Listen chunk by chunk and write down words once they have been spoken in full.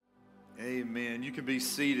Amen. You can be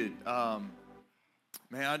seated. I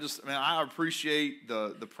appreciate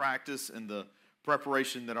the practice and the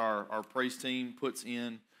preparation that our praise team puts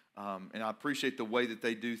in, and I appreciate the way that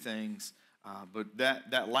they do things. But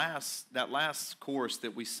that last chorus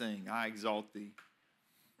that we sing, "I exalt thee."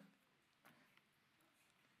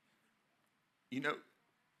 You know,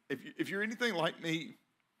 if you're anything like me,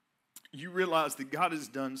 you realize that God has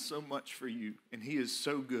done so much for you, and He is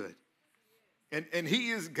so good, and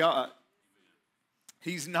He is God.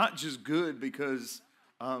 He's not just good because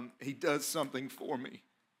He does something for me.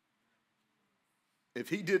 If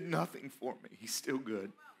He did nothing for me, He's still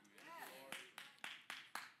good.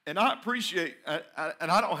 And I appreciate,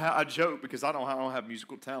 I joke because I don't have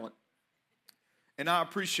musical talent. And I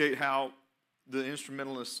appreciate how the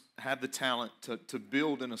instrumentalists have the talent to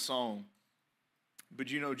build in a song. But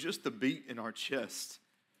you know, just the beat in our chest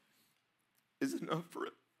is enough for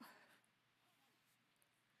it.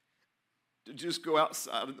 To just go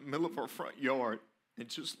outside in the middle of our front yard and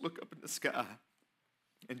just look up in the sky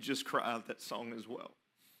and just cry out that song as well.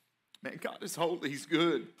 Man, God is holy. He's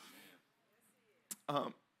good.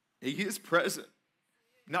 He is present.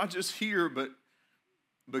 Not just here, but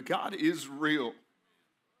God is real.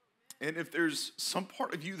 And if there's some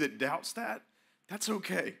part of you that doubts that, that's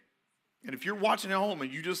okay. And if you're watching at home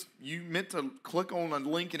and you meant to click on a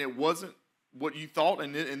link and it wasn't what you thought,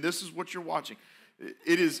 and this is what you're watching,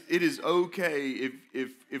 it is okay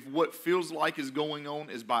if what feels like is going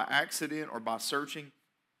on is by accident or by searching.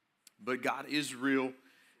 But God is real,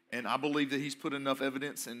 and I believe that He's put enough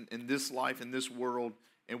evidence in this life, in this world,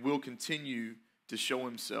 and will continue to show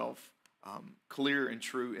Himself clear and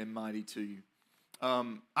true and mighty to you.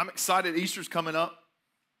 I'm excited. Easter's coming up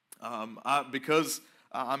because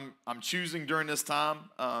I'm choosing during this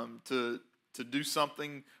time to do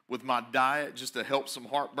something with my diet just to help some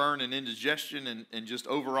heartburn and indigestion and just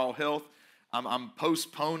overall health. I'm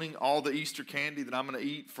postponing all the Easter candy that I'm going to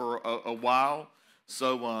eat for a while.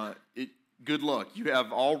 So good luck. You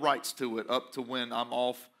have all rights to it up to when I'm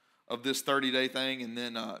off of this 30-day thing, and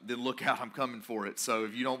then look out, I'm coming for it. So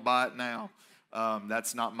if you don't buy it now,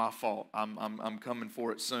 that's not my fault. I'm coming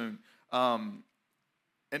for it soon. And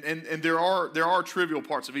there are trivial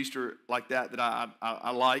parts of Easter like that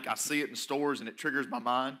I like. I see it in stores and it triggers my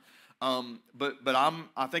mind. But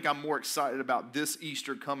I think I'm more excited about this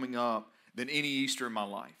Easter coming up than any Easter in my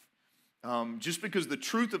life. Just because the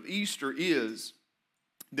truth of Easter is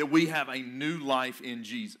that we have a new life in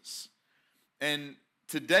Jesus. And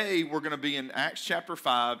today we're going to be in Acts chapter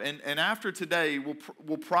 5, and after today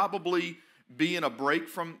we'll probably be in a break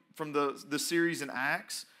from the series in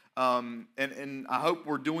Acts. And I hope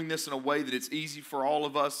we're doing this in a way that it's easy for all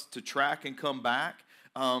of us to track and come back.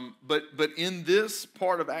 But in this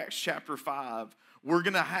part of Acts chapter 5, we're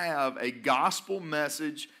going to have a gospel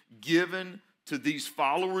message given to these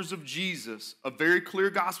followers of Jesus, a very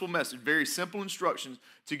clear gospel message, very simple instructions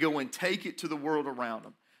to go and take it to the world around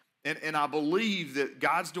them. And I believe that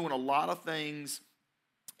God's doing a lot of things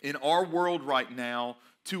in our world right now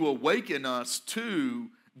to awaken us to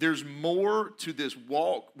there's more to this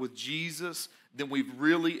walk with Jesus than we've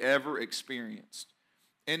really ever experienced.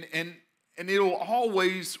 And it'll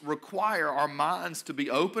always require our minds to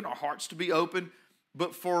be open, our hearts to be open,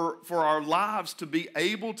 but for our lives to be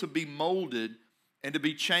able to be molded and to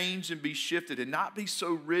be changed and be shifted and not be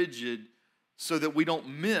so rigid so that we don't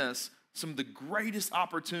miss some of the greatest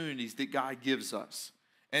opportunities that God gives us.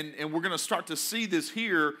 And we're going to start to see this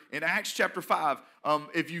here in Acts chapter 5.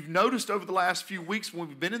 If you've noticed over the last few weeks when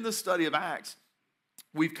we've been in the study of Acts,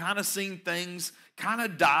 we've kind of seen things kind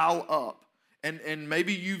of dial up. And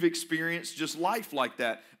maybe you've experienced just life like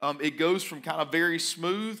that. It goes from kind of very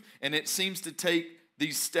smooth, and it seems to take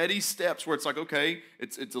these steady steps where it's like, okay,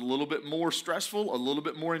 it's a little bit more stressful, a little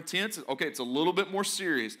bit more intense. Okay, it's a little bit more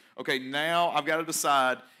serious. Okay, now I've got to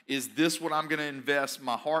decide, is this what I'm going to invest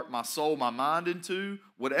my heart, my soul, my mind into,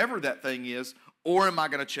 whatever that thing is, or am I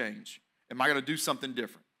going to change? Am I going to do something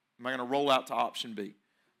different? Am I going to roll out to option B?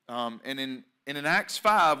 And in Acts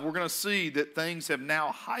 5, we're going to see that things have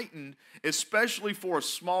now heightened, especially for a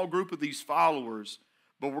small group of these followers.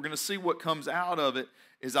 But we're going to see what comes out of it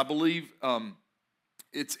is, I believe,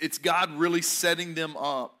 it's God really setting them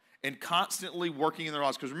up and constantly working in their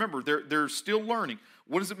lives. Because remember, they're still learning.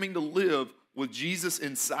 What does it mean to live with Jesus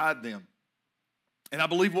inside them? And I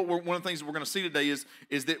believe one of the things that we're going to see today is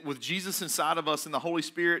that with Jesus inside of us and the Holy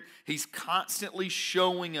Spirit, He's constantly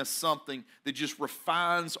showing us something that just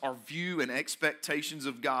refines our view and expectations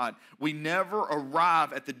of God. We never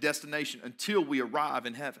arrive at the destination until we arrive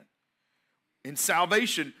in heaven. In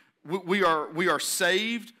salvation, we are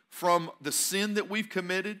saved from the sin that we've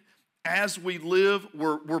committed, as we live,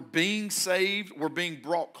 we're being saved, we're being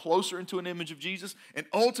brought closer into an image of Jesus, and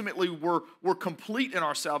ultimately we're complete in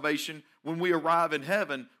our salvation when we arrive in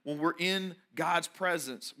heaven, when we're in God's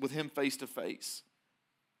presence with Him face to face.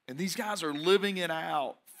 And these guys are living it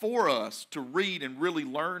out for us to read and really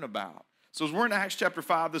learn about. So as we're in Acts chapter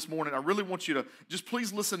 5 this morning, I really want you to just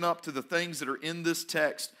please listen up to the things that are in this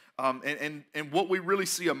text and what we really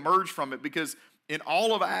see emerge from it, because in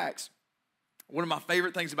all of Acts, one of my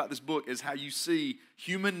favorite things about this book is how you see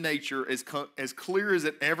human nature as clear as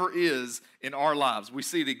it ever is in our lives. We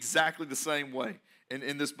see it exactly the same way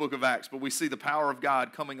in this book of Acts, but we see the power of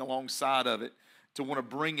God coming alongside of it to want to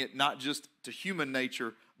bring it not just to human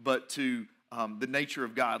nature, but to the nature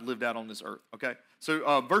of God lived out on this earth, okay?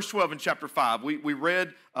 So verse 12 in chapter 5, we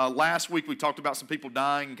read last week, we talked about some people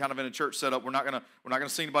dying kind of in a church setup. We're not gonna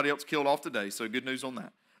see anybody else killed off today, so good news on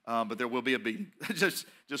that. But there will be a beating.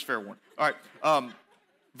 just fair warning. All right.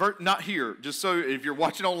 Not here. Just so if you're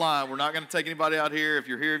watching online, we're not going to take anybody out here. If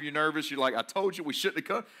you're here, if you're nervous, you're like, I told you we shouldn't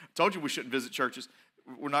have come. I told you we shouldn't visit churches.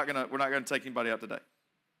 We're not gonna take anybody out today,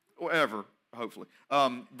 or ever, hopefully.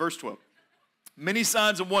 Verse 12. Many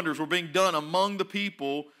signs and wonders were being done among the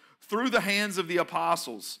people through the hands of the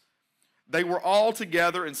apostles. They were all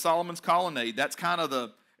together in Solomon's colonnade. That's kind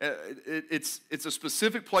of it's a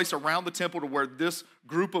specific place around the temple to where this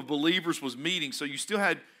group of believers was meeting. So you still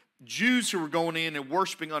had Jews who were going in and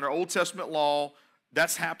worshiping under Old Testament law.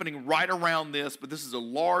 That's happening right around this, but this is a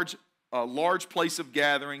large place of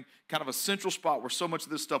gathering, kind of a central spot where so much of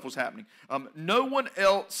this stuff was happening. No one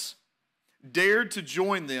else dared to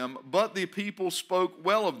join them, but the people spoke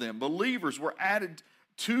well of them. Believers were added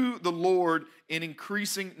to the Lord in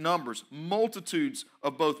increasing numbers, multitudes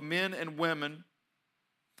of both men and women.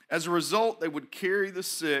 As a result, they would carry the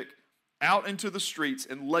sick out into the streets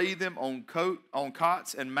and lay them on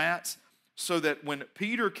cots and mats, so that when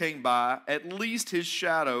Peter came by, at least his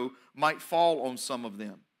shadow might fall on some of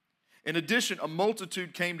them. In addition, a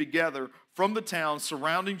multitude came together from the towns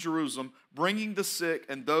surrounding Jerusalem, bringing the sick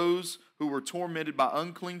and those who were tormented by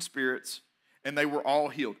unclean spirits, and they were all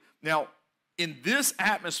healed. Now, in this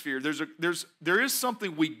atmosphere, there is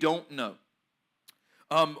something we don't know.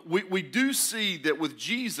 We do see that with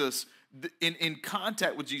Jesus, in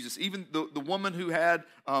contact with Jesus, even the woman who had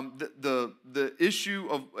the issue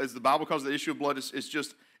of, as the Bible calls it, the issue of blood,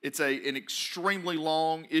 it's an extremely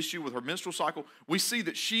long issue with her menstrual cycle. We see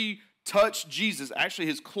that she touched Jesus, actually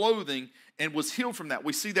his clothing, and was healed from that.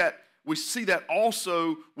 We see that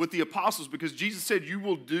also with the apostles, because Jesus said,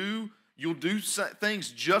 you'll do things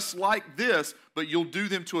just like this, but you'll do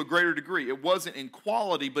them to a greater degree. It wasn't in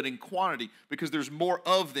quality, but in quantity, because there's more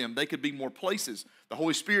of them. They could be more places. The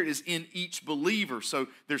Holy Spirit is in each believer. So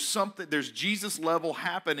there's Jesus level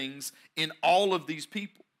happenings in all of these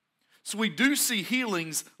people. So we do see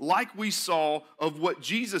healings like we saw of what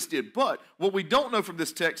Jesus did. But what we don't know from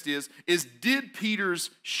this text is did Peter's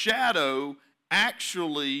shadow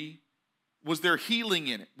actually, was there healing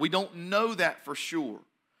in it? We don't know that for sure.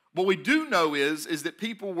 What we do know is that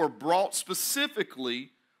people were brought specifically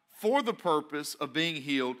for the purpose of being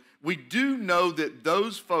healed. We do know that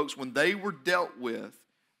those folks, when they were dealt with,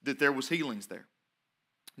 that there was healings there.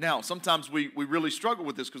 Now, sometimes we really struggle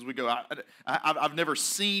with this because we go, I've never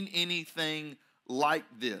seen anything like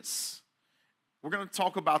this. We're going to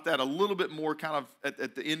talk about that a little bit more kind of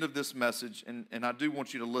at the end of this message, and I do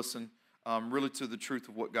want you to listen really to the truth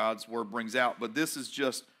of what God's Word brings out. But this is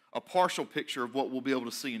just a partial picture of what we'll be able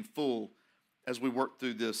to see in full as we work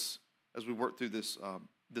through this,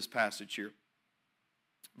 this passage here.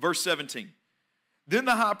 Verse 17. Then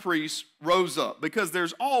the high priest rose up, because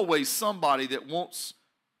there's always somebody that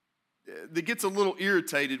gets a little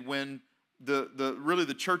irritated when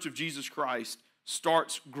the Church of Jesus Christ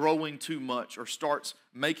starts growing too much or starts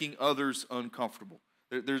making others uncomfortable.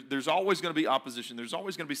 There's always going to be opposition. There's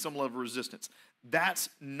always going to be some level of resistance. That's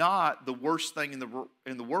not the worst thing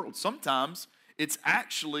in the world. Sometimes it's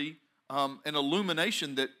actually an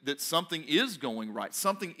illumination that something is going right.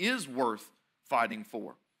 Something is worth fighting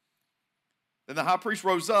for. Then the high priest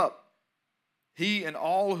rose up, he and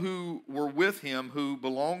all who were with him, who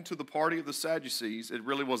belonged to the party of the Sadducees. It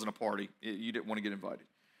really wasn't a party. You didn't want to get invited.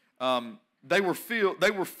 They were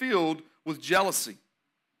filled with jealousy.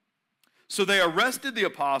 So they arrested the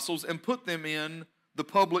apostles and put them in the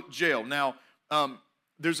public jail. Now,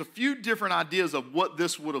 there's a few different ideas of what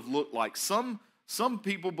this would have looked like. Some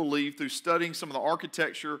people believe, through studying some of the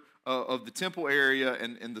architecture of the temple area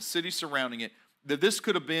and the city surrounding it, that this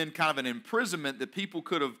could have been kind of an imprisonment that people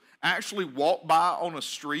could have actually walked by on a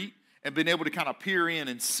street and been able to kind of peer in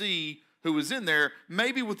and see who was in there,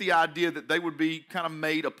 maybe with the idea that they would be kind of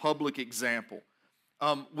made a public example.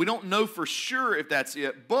 We don't know for sure if that's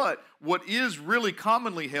it, but what is really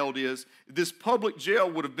commonly held is this public jail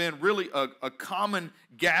would have been really a common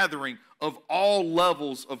gathering of all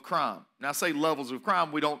levels of crime. Now, I say levels of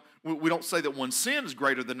crime. We don't say that one sin is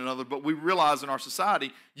greater than another, but we realize in our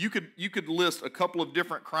society you could list a couple of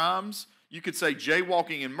different crimes. You could say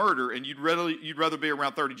jaywalking and murder, and you'd rather be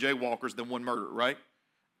around 30 jaywalkers than one murderer, right?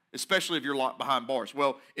 Especially if you're locked behind bars.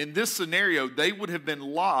 Well, in this scenario, they would have been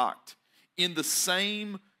locked in the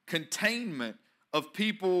same containment of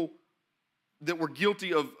people that were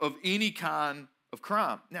guilty of any kind of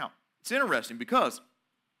crime. Now, it's interesting because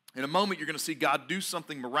in a moment you're going to see God do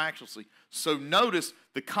something miraculously. So notice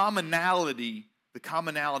the commonality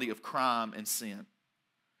of crime and sin.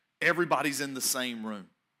 Everybody's in the same room.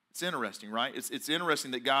 It's interesting, right? It's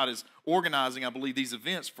interesting that God is organizing, I believe, these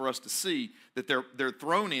events for us to see that they're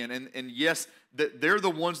thrown in. And yes, that they're the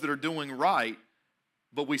ones that are doing right,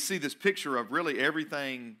 but we see this picture of really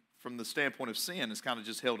everything from the standpoint of sin is kind of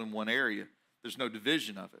just held in one area. There's no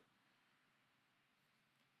division of it.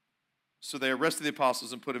 So they arrested the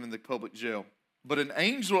apostles and put them in the public jail. But an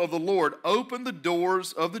angel of the Lord opened the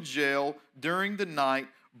doors of the jail during the night,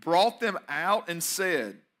 brought them out and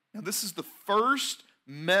said, now this is the first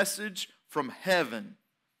message from heaven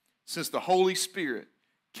since the Holy Spirit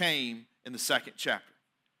came in the second chapter.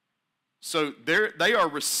 So they are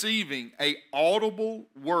receiving an audible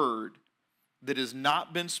word that has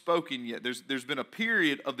not been spoken yet. There's been a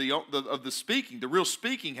period of the speaking, the real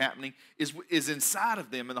speaking happening is inside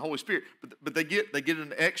of them in the Holy Spirit. But they get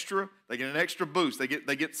an extra boost. They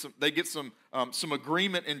get some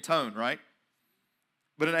agreement in tone, right?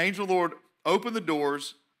 But an angel of the Lord opened the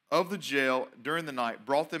doors of the jail during the night,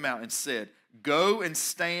 brought them out and said, "Go and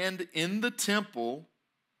stand in the temple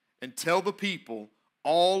and tell the people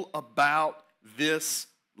all about this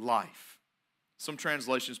life." Some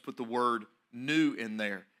translations put the word new in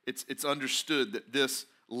there. It's understood that this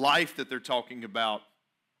life that they're talking about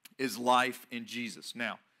is life in Jesus.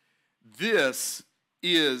 Now, this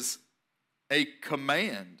is a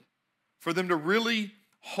command for them to really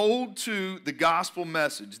hold to the gospel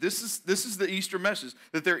message. This is the Easter message,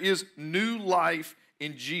 that there is new life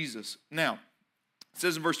in Jesus. Now, it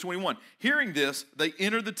says in verse 21, hearing this, they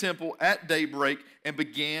entered the temple at daybreak and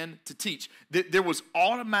began to teach. There was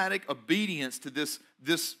automatic obedience to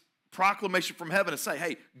this proclamation from heaven to say,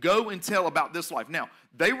 hey, go and tell about this life. Now,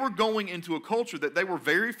 they were going into a culture that they were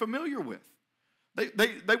very familiar with.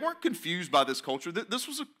 They weren't confused by this culture. This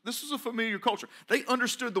was a familiar culture. They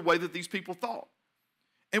understood the way that these people thought.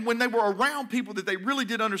 And when they were around people that they really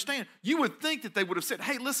did understand, you would think that they would have said,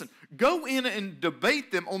 hey, listen, go in and debate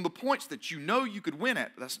them on the points that you know you could win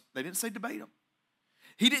at. But they didn't say debate them.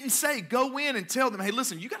 He didn't say go in and tell them, hey,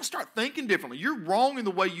 listen, you got to start thinking differently. You're wrong in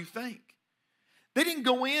the way you think. They didn't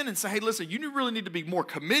go in and say, hey, listen, you really need to be more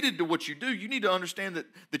committed to what you do. You need to understand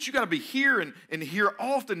that you got to be here and here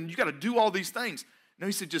often, and you got to do all these things. No,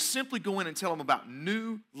 he said, just simply go in and tell them about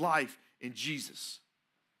new life in Jesus.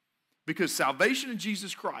 Because salvation in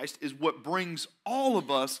Jesus Christ is what brings all of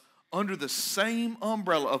us under the same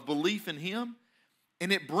umbrella of belief in Him.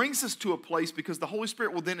 And it brings us to a place, because the Holy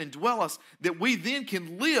Spirit will then indwell us, that we then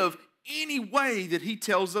can live any way that He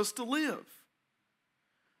tells us to live.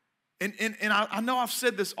 And I know I've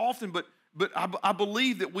said this often, but I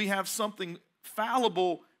believe that we have something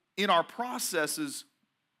fallible in our processes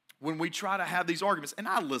when we try to have these arguments. And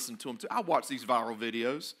I listen to them too. I watch these viral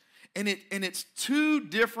videos. And it's two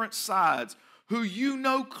different sides who you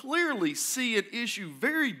know clearly see an issue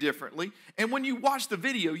very differently. And when you watch the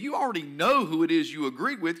video, you already know who it is you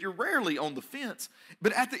agree with. You're rarely on the fence.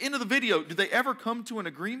 But at the end of the video, do they ever come to an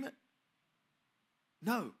agreement?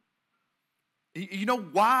 No. You know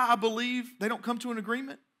why I believe they don't come to an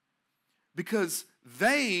agreement? Because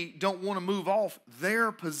they don't want to move off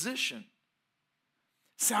their position.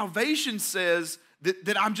 Salvation says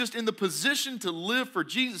that I'm just in the position to live for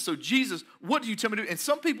Jesus. So Jesus, what do you tell me to do? And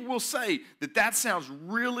some people will say that sounds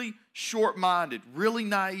really short-minded, really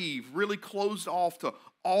naive, really closed off to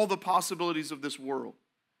all the possibilities of this world.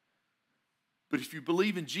 But if you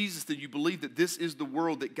believe in Jesus, then you believe that this is the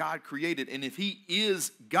world that God created. And if He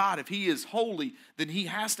is God, if He is holy, then He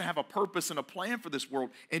has to have a purpose and a plan for this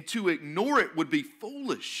world. And to ignore it would be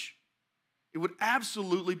foolish. It would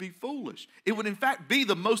absolutely be foolish. It would, in fact, be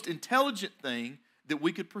the most intelligent thing that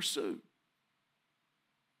we could pursue.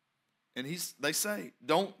 And they say,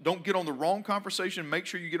 don't get on the wrong conversation. Make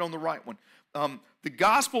sure you get on the right one. The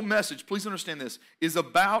gospel message, please understand this, is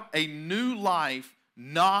about a new life,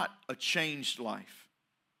 not a changed life.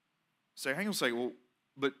 So hang on a second. Well,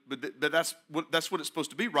 but that's what it's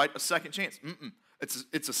supposed to be, right? A second chance.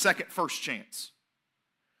 It's a second first chance.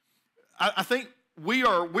 I think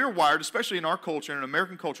we're wired, especially in our culture, in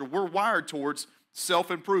American culture, we're wired towards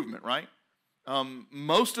self-improvement, right?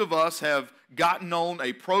 Most of us have gotten on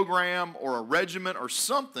a program or a regimen or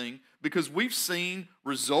something because we've seen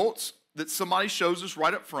results that somebody shows us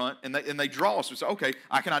right up front, and they draw us. We say, okay,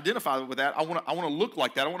 I can identify with that. I want to look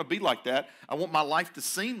like that. I want to be like that. I want my life to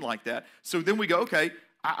seem like that. So then we go, okay,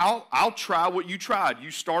 I'll try what you tried.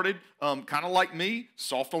 You started kind of like me,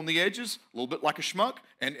 soft on the edges, a little bit like a schmuck,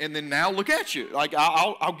 and then now look at you. Like,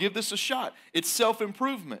 I'll give this a shot. It's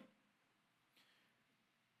self-improvement.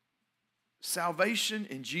 Salvation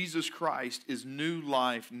in Jesus Christ is new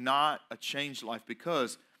life, not a changed life,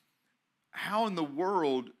 because how in the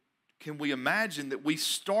world can we imagine that we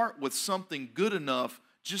start with something good enough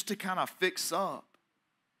just to kind of fix up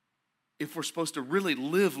if we're supposed to really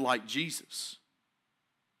live like Jesus?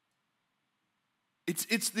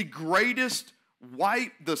 It's the greatest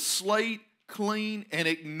wipe the slate clean and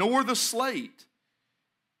ignore the slate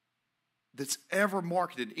that's ever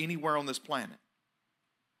marketed anywhere on this planet.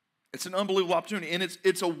 It's an unbelievable opportunity, and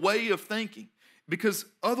it's a way of thinking, because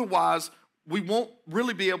otherwise we won't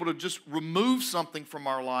really be able to just remove something from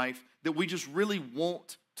our life that we just really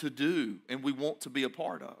want to do and we want to be a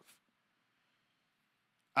part of.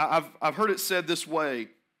 I've heard it said this way.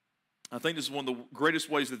 I think this is one of the greatest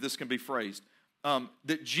ways that this can be phrased.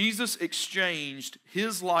 That Jesus exchanged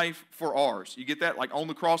his life for ours. You get that? Like on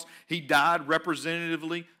the cross, he died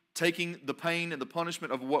representatively, taking the pain and the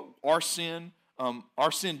punishment of what our sin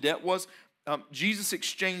debt was. Jesus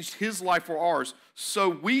exchanged his life for ours so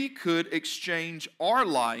we could exchange our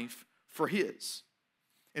life for his.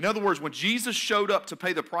 In other words, when Jesus showed up to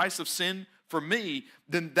pay the price of sin for me,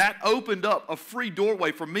 then that opened up a free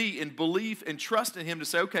doorway for me in belief and trust in him to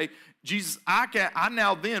say, okay, Jesus, I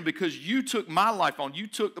now then, because you took my life on, you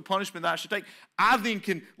took the punishment that I should take, I then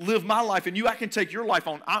can live my life, and I can take your life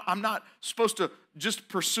on. I'm not supposed to just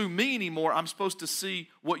pursue me anymore. I'm supposed to see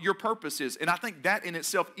what your purpose is. And I think that in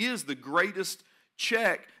itself is the greatest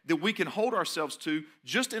check that we can hold ourselves to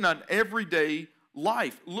just in an everyday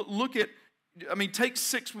life. Look at, take a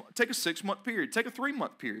 6-month period, take a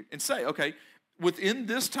 3-month period, and say, okay, within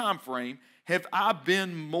this time frame, have I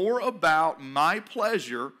been more about my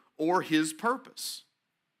pleasure or his purpose?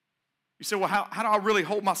 You say, well, how do I really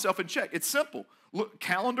hold myself in check? It's simple. Look,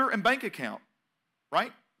 calendar and bank account,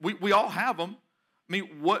 right? We all have them.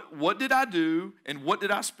 What did I do, and what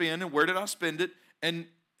did I spend, and where did I spend it, and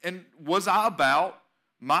was I about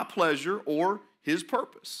my pleasure or his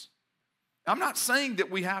purpose? I'm not saying that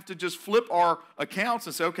we have to just flip our accounts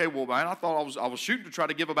and say, okay, well, man, I thought I was shooting to try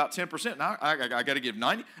to give about 10%. Now I got to give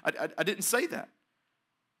 90%. I didn't say that.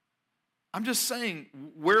 I'm just saying,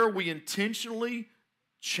 where are we intentionally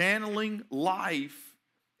channeling life,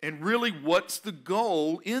 and really what's the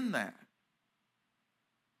goal in that?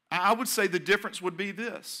 I would say the difference would be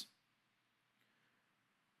this.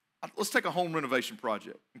 Let's take a home renovation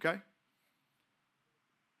project, okay?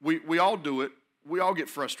 We all do it. We all get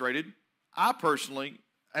frustrated. I personally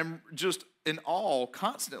am just in awe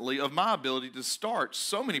constantly of my ability to start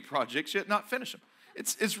so many projects yet not finish them.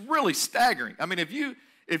 It's really staggering.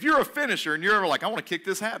 If you're a finisher and you're ever like, I want to kick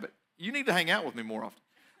this habit, you need to hang out with me more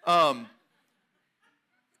often.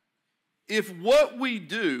 If what we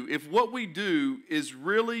do is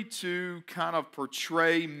really to kind of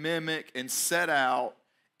portray, mimic, and set out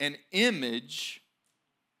an image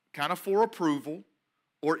kind of for approval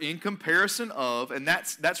or in comparison of, and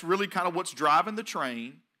that's really kind of what's driving the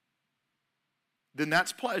train, then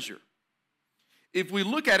that's pleasure. If we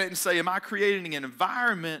look at it and say, am I creating an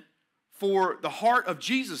environment for the heart of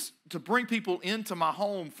Jesus to bring people into my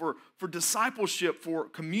home, for discipleship, for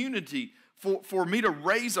community, for me to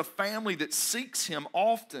raise a family that seeks him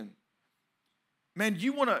often? Man,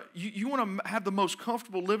 you want to have the most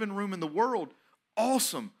comfortable living room in the world?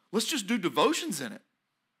 Awesome. Let's just do devotions in it.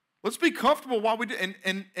 Let's be comfortable while we do,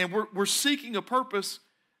 and we're seeking a purpose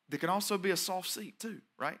that can also be a soft seat too,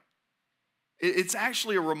 right? It's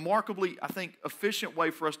actually a remarkably, I think, efficient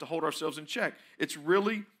way for us to hold ourselves in check. It's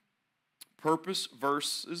really purpose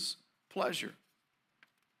versus pleasure.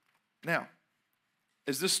 Now,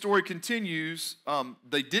 as this story continues,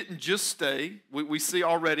 they didn't just stay. We see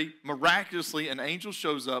already, miraculously, an angel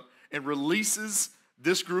shows up and releases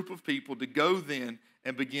this group of people to go then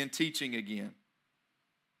and begin teaching again.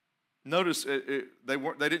 Notice they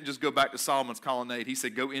didn't just go back to Solomon's colonnade. He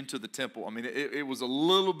said, go into the temple. It was a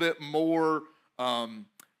little bit more, a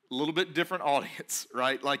little bit different audience,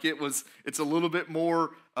 right? Like it's a little bit more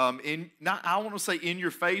I want to say in your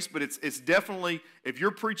face, but it's definitely, if you're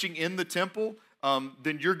preaching in the temple,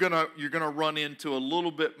 then you're gonna run into a little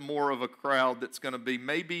bit more of a crowd that's gonna be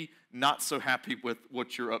maybe not so happy with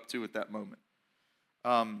what you're up to at that moment.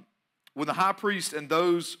 When the high priest and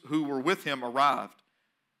those who were with him arrived,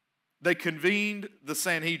 they convened the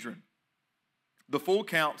Sanhedrin, the full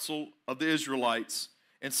council of the Israelites,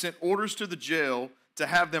 and sent orders to the jail to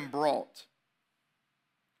have them brought.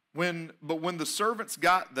 But when the servants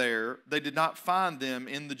got there, they did not find them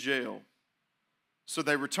in the jail. So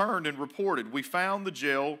they returned and reported, "We found the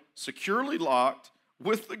jail securely locked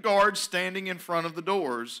with the guards standing in front of the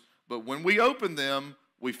doors, but when we opened them,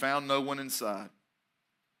 we found no one inside."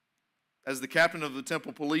 As the captain of the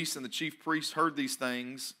temple police and the chief priests heard these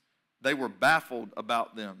things, they were baffled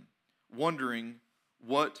about them, wondering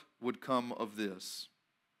what would come of this.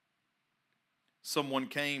 Someone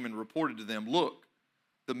came and reported to them, "Look,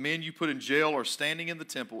 the men you put in jail are standing in the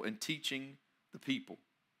temple and teaching the people."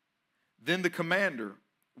 Then the commander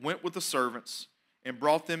went with the servants and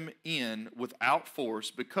brought them in without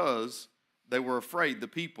force because they were afraid the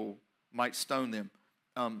people might stone them.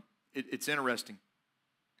 It's interesting.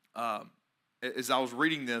 As I was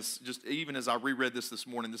reading this, just even as I reread this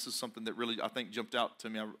morning, this is something that really, I think, jumped out to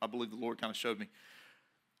me. I believe the Lord kind of showed me.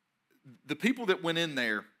 The people that went in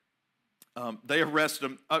there, they arrested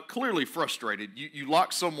them, clearly frustrated. You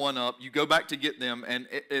lock someone up, you go back to get them, and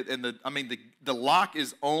the lock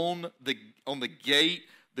is on the gate.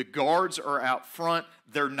 The guards are out front.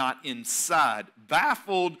 They're not inside.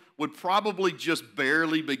 Baffled would probably just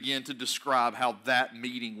barely begin to describe how that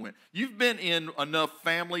meeting went. You've been in enough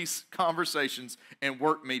family conversations and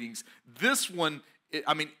work meetings. This one,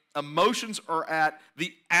 emotions are at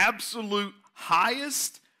the absolute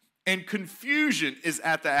highest, and confusion is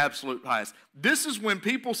at the absolute highest. This is when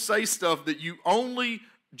people say stuff that you only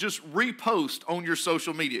just repost on your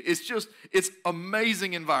social media. It's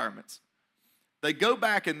amazing environments. They go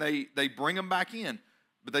back and they bring them back in.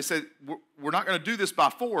 But they say, we're not going to do this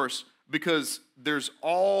by force because there's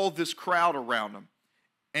all this crowd around them.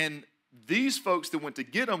 And these folks that went to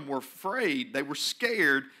get them were afraid, they were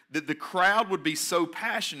scared that the crowd would be so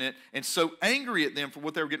passionate and so angry at them for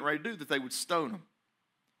what they were getting ready to do that they would stone them.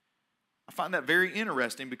 I find that very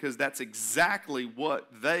interesting because that's exactly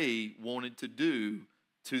what they wanted to do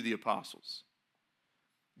to the apostles.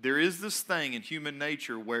 There is this thing in human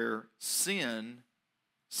nature where sin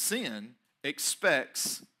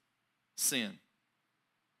expects sin.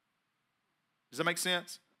 Does that make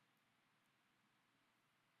sense?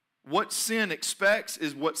 What sin expects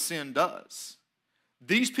is what sin does.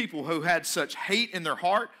 These people who had such hate in their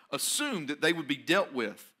heart assumed that they would be dealt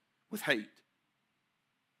with hate.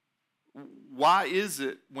 Why is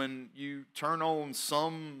it when you turn on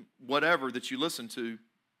some whatever that you listen to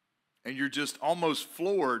and you're just almost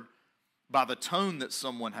floored by the tone that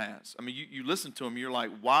someone has? I mean, you listen to them, you're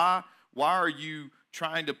like, why are you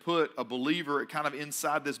trying to put a believer kind of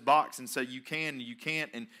inside this box and say you can and you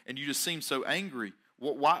can't, and you just seem so angry?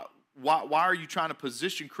 Why are you trying to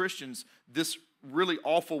position Christians this really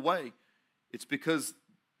awful way? It's because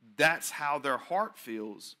that's how their heart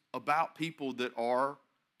feels about people that are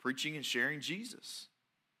preaching and sharing Jesus.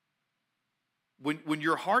 When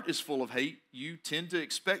your heart is full of hate, you tend to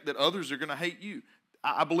expect that others are going to hate you.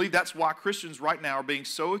 I believe that's why Christians right now are being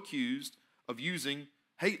so accused of using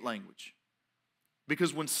hate language.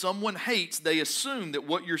 Because when someone hates, they assume that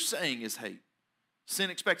what you're saying is hate. Sin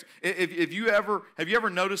expects. Have you ever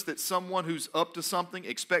noticed that someone who's up to something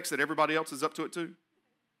expects that everybody else is up to it too?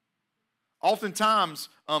 Oftentimes,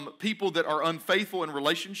 people that are unfaithful in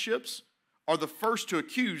relationships are the first to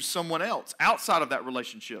accuse someone else outside of that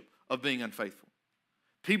relationship of being unfaithful.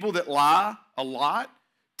 People that lie a lot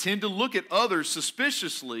tend to look at others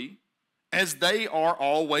suspiciously as they are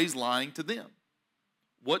always lying to them.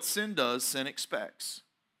 What sin does, sin expects.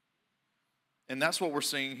 And that's what we're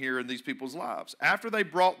seeing here in these people's lives. After they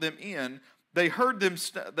brought them in, they heard them.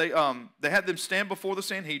 They had them stand before the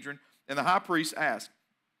Sanhedrin, and the high priest asked,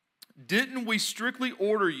 "Didn't we strictly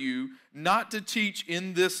order you not to teach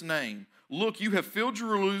in this name? Look, you have filled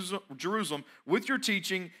Jerusalem with your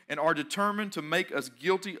teaching and are determined to make us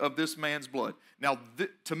guilty of this man's blood." Now,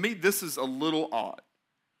 to me, this is a little odd.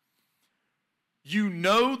 You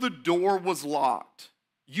know the door was locked.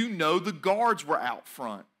 You know the guards were out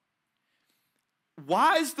front.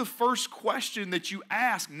 Why is the first question that you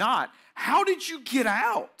ask not, how did you get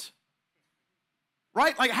out?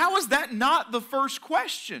 Right? Like, how is that not the first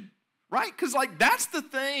question? Right? Because, like, that's the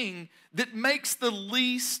thing that makes the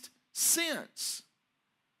least sense.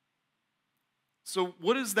 So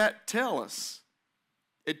what does that tell us?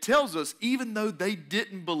 It tells us even though they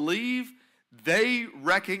didn't believe, they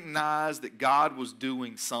recognized that God was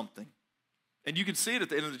doing something. And you can see it at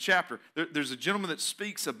the end of the chapter. There's a gentleman that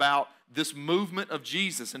speaks about this movement of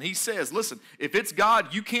Jesus. And he says, listen, if it's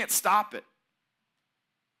God, you can't stop it.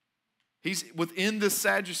 He's within this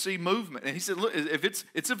Sadducee movement. And he said, look, if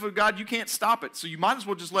it's of God, you can't stop it. So you might as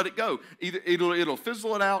well just let it go. Either it'll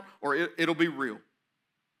fizzle it out or it'll be real.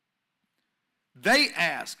 They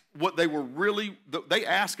ask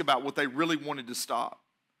about what they really wanted to stop.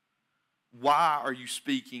 Why are you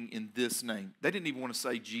speaking in this name? They didn't even want to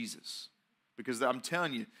say Jesus. Because I'm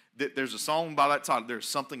telling you, that there's a song by that title. There's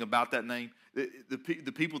something about that name.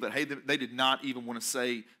 The people that hate them, they did not even want to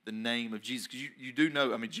say the name of Jesus. Because you do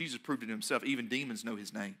know, I mean, Jesus proved it himself. Even demons know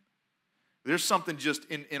his name. There's something just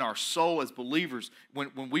in our soul as believers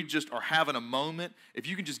when we just are having a moment. If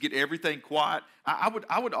you can just get everything quiet, I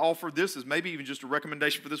would offer this as maybe even just a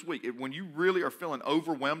recommendation for this week. When you really are feeling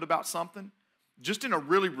overwhelmed about something, just in a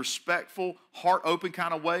really respectful, heart-open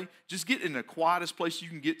kind of way, just get in the quietest place you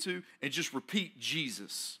can get to and just repeat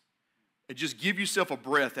Jesus. And just give yourself a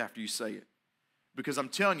breath after you say it. Because I'm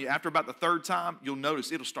telling you, after about the third time, you'll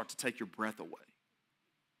notice it'll start to take your breath away.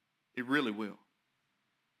 It really will.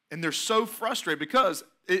 And they're so frustrated because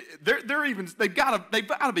they've got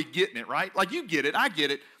to be getting it, right? Like you get it, I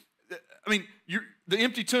get it. I mean, the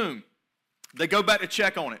empty tomb, they go back to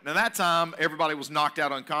check on it. Now that time, everybody was knocked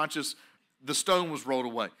out unconscious. The stone was rolled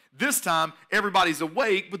away. This time, everybody's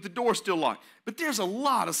awake, but the door's still locked. But there's a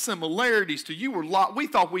lot of similarities to you were locked. We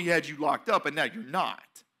thought we had you locked up, and now you're not.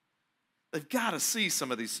 They've got to see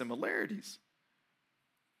some of these similarities.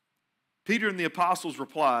 Peter and the apostles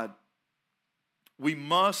replied, we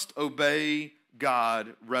must obey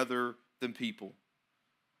God rather than people.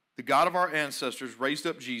 The God of our ancestors raised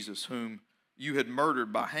up Jesus, whom you had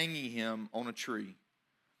murdered by hanging him on a tree.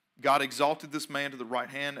 God exalted this man to the right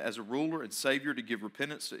hand as a ruler and Savior to give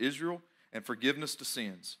repentance to Israel and forgiveness to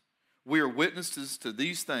sins. We are witnesses to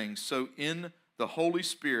these things, so in the Holy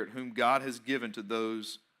Spirit whom God has given to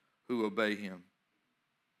those who obey him.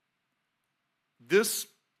 This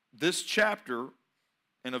chapter,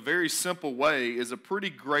 in a very simple way, is a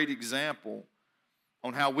pretty great example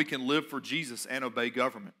on how we can live for Jesus and obey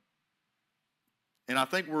government. And I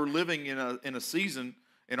think we're living in a season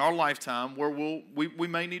in our lifetime where we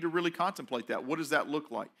may need to really contemplate that. What does that look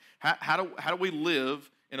like? How do we live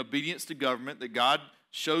in obedience to government that God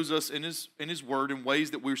shows us in His Word in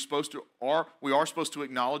ways that we are supposed to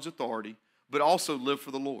acknowledge authority, but also live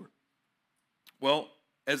for the Lord? Well,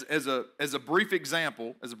 as a brief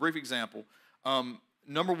example,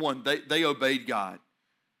 number one, they obeyed God.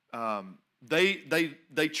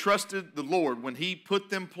 They trusted the Lord when He put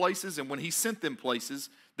them places and when He sent them places,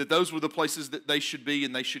 that those were the places that they should be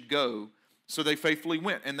and they should go. So they faithfully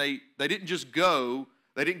went. And they didn't just go,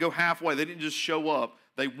 they didn't go halfway, they didn't just show up.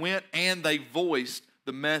 They went and they voiced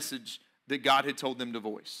the message that God had told them to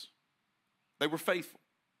voice. They were faithful.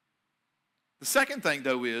 The second thing,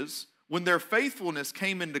 though, is when their faithfulness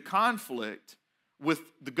came into conflict with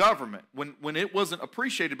the government, when it wasn't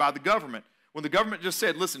appreciated by the government, when the government just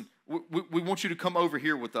said, listen, we want you to come over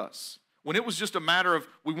here with us. When it was just a matter of,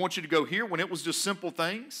 we want you to go here, when it was just simple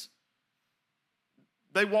things,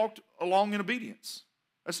 they walked along in obedience.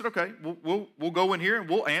 I said, okay, we'll go in here and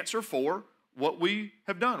we'll answer for what we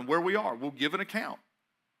have done, where we are. We'll give an account.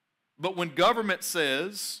 But when government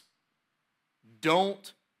says,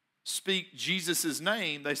 don't speak Jesus'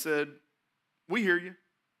 name, they said, we hear you.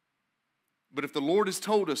 But if the Lord has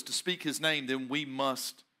told us to speak His name, then we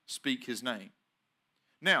must speak His name.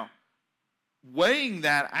 Now, weighing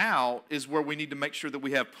that out is where we need to make sure that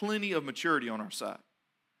we have plenty of maturity on our side.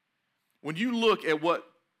 When you look at what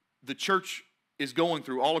the church is going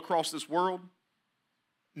through all across this world,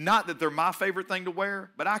 not that they're my favorite thing to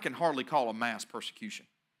wear, but I can hardly call a mass persecution.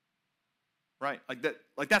 Right?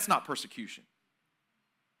 Like that's not persecution.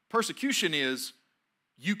 Persecution is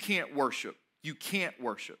you can't worship. You can't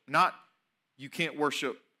worship. Not you can't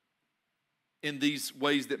worship in these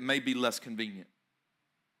ways that may be less convenient.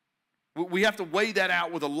 We have to weigh that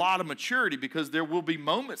out with a lot of maturity because there will be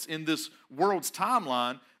moments in this world's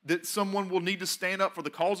timeline that someone will need to stand up for the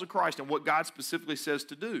cause of Christ and what God specifically says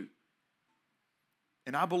to do.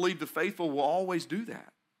 And I believe the faithful will always do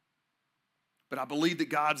that. But I believe that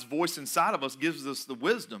God's voice inside of us gives us the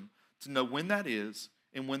wisdom to know when that is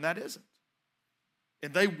and when that isn't.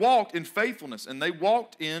 And they walked in faithfulness and they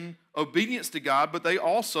walked in obedience to God, but they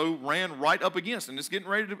also ran right up against, and it's getting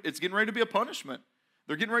ready to be a punishment.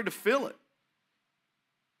 They're getting ready to feel it.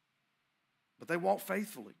 But they walked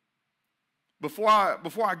faithfully. Before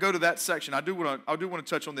I go to that section, I do want to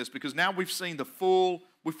touch on this because now we've seen the full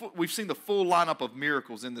lineup of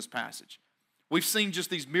miracles in this passage. We've seen just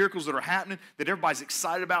these miracles that are happening, that everybody's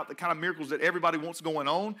excited about, the kind of miracles that everybody wants going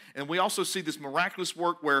on. And we also see this miraculous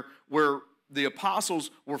work where the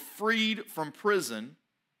apostles were freed from prison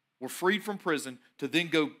to then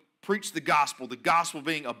go preach the gospel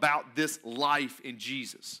being about this life in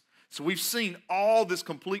Jesus. So we've seen all this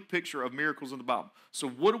complete picture of miracles in the Bible. So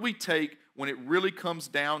what do we take when it really comes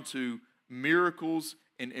down to miracles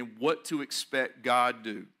and what to expect God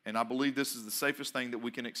do? And I believe this is the safest thing that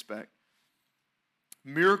we can expect.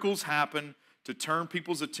 Miracles happen to turn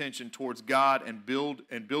people's attention towards God and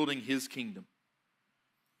building His kingdom.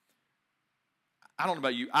 I don't know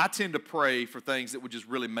about you. I tend to pray for things that would just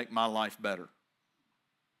really make my life better.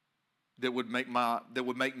 That would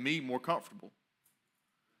make me more comfortable.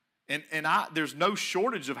 And there's no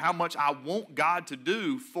shortage of how much I want God to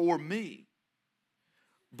do for me.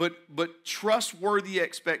 But trustworthy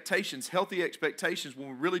expectations, healthy expectations, when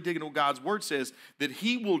we really dig into what God's Word says, that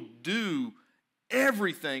He will do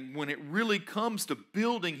everything when it really comes to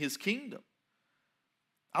building His kingdom.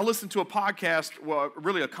 I listened to a podcast, well,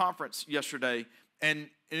 really a conference yesterday, and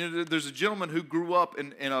there's a gentleman who grew up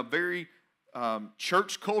in a very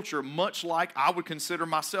church culture, much like I would consider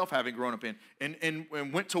myself having grown up in,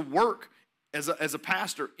 and went to work as a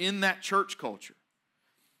pastor in that church culture.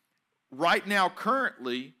 Right now,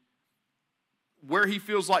 currently, where he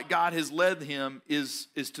feels like God has led him is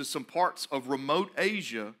to some parts of remote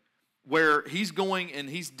Asia, where he's going and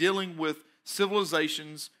he's dealing with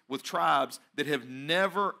civilizations, with tribes that have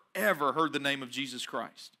never, ever heard the name of Jesus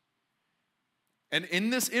Christ. And in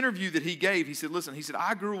this interview that he gave, he said, listen, he said,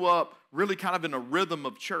 I grew up really kind of in a rhythm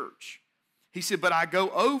of church. He said, but I go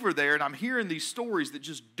over there and I'm hearing these stories that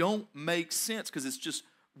just don't make sense because it's just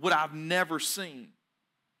what I've never seen.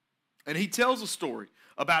 And he tells a story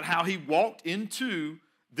about how he walked into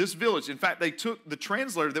this village. In fact, they took the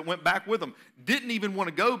translator that went back with him, didn't even want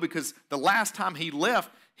to go because the last time he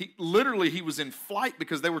left, he was in flight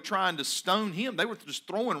because they were trying to stone him. They were just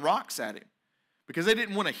throwing rocks at him because they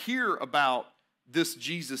didn't want to hear about this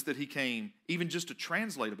Jesus that he came even just to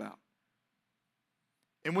translate about.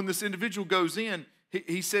 And when this individual goes in,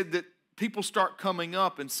 he said that people start coming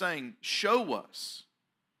up and saying, show us.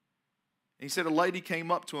 And he said a lady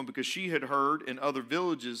came up to him because she had heard in other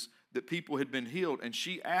villages that people had been healed. And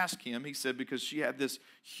she asked him, he said, because she had this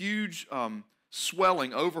huge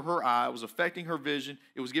swelling over her eye. It was affecting her vision.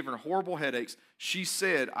 It was giving her horrible headaches. She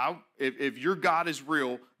said, if your God is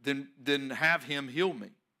real, then have him heal me.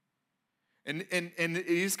 And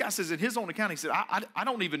this guy says in his own account, he said, I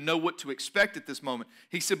don't even know what to expect at this moment.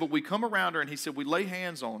 He said, but we come around her and he said, we lay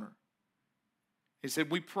hands on her. He said,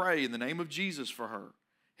 we pray in the name of Jesus for her.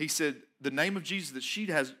 He said, the name of Jesus that she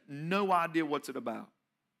has no idea what's it about.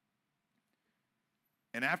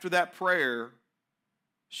 And after that prayer,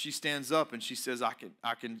 she stands up and she says, I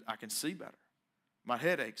can see better. My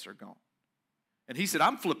headaches are gone. And he said,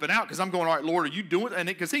 I'm flipping out because I'm going, all right, Lord, are you doing it? And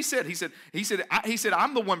because he said,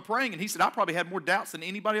 I'm the one praying. And he said, I probably had more doubts than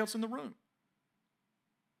anybody else in the room.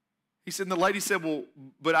 He said, and the lady said, well,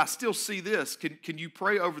 but I still see this. Can you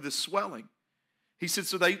pray over this swelling? He said,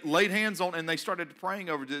 so they laid hands on and they started praying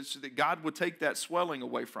over this so that God would take that swelling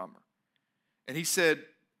away from her. And he said,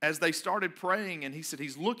 as they started praying, and he said,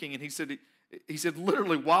 he's looking, and he said,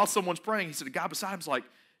 literally, while someone's praying, he said, the guy beside him's like,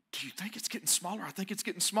 do you think it's getting smaller? I think it's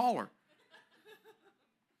getting smaller.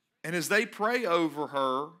 And as they pray over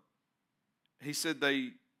her, he said,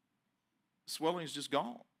 swelling is just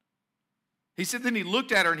gone. He said, then he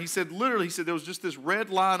looked at her and he said, literally, he said, there was just this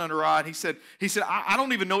red line under her eye. And he said, I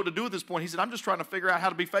don't even know what to do at this point. He said, I'm just trying to figure out how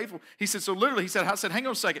to be faithful. He said, so literally, I said, hang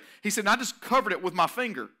on a second. He said, and I just covered it with my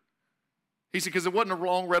finger. He said, because it wasn't a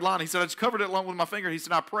long red line. He said, I just covered it along with my finger. He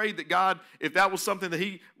said, I prayed that God, if that was something that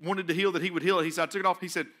he wanted to heal, that he would heal it. He said, I took it off. He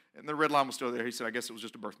said, and the red line was still there. He said, I guess it was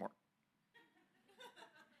just a birthmark.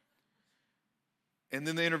 And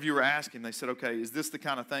then the interviewer asked him, they said, okay, is this the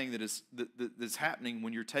kind of thing that's happening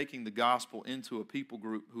when you're taking the gospel into a people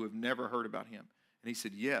group who have never heard about him? And he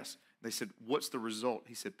said, yes. They said, what's the result?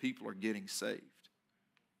 He said, people are getting saved,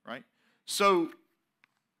 right? So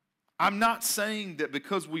I'm not saying that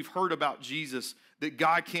because we've heard about Jesus that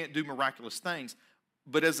God can't do miraculous things,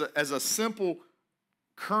 but as a simple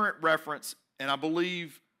current reference, and I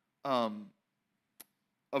believe a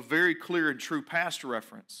very clear and true past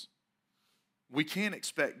reference, we can't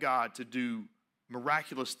expect God to do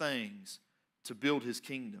miraculous things to build his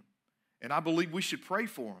kingdom. And I believe we should pray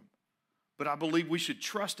for him. But I believe we should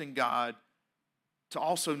trust in God to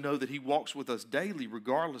also know that he walks with us daily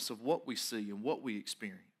regardless of what we see and what we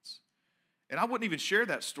experience. And I wouldn't even share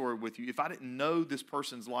that story with you if I didn't know this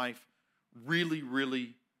person's life really,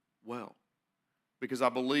 really well. Because I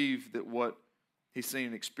believe that what he's seen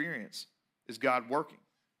and experienced is God working.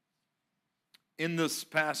 In this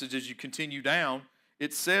passage, as you continue down,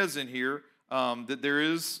 it says in here that there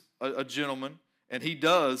is a gentleman, and he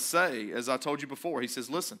does say, as I told you before, he says,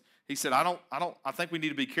 listen, He said, I think we need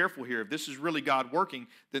to be careful here. If this is really God working,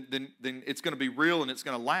 then it's going to be real and it's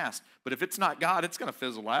going to last. But if it's not God, it's going to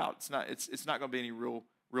fizzle out. It's not going to be any real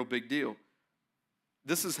big deal.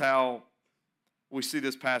 This is how we see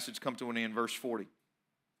this passage come to an end, verse 40.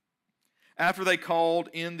 After they called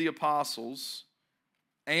in the apostles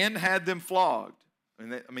and had them flogged,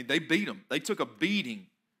 they beat them. They took a beating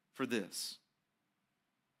for this.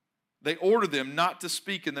 They ordered them not to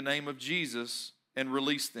speak in the name of Jesus and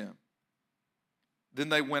released them. Then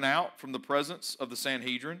they went out from the presence of the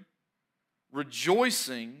Sanhedrin,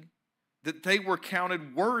 rejoicing that they were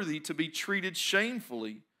counted worthy to be treated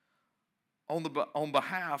shamefully on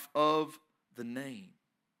behalf of the name.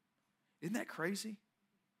 Isn't that crazy?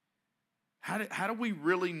 How do we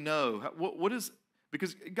really know? What is,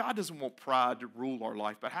 because God doesn't want pride to rule our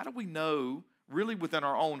life, but how do we know really within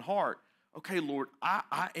our own heart, okay, Lord,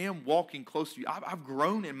 I am walking close to you. I've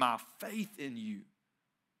grown in my faith in you.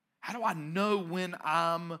 How do I know when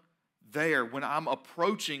I'm there, when I'm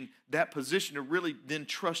approaching that position to really then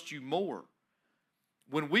trust you more?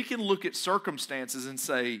 When we can look at circumstances and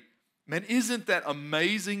say, man, isn't that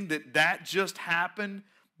amazing that just happened?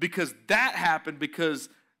 Because that happened because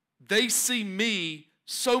they see me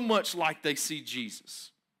so much like they see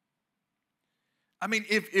Jesus. I mean,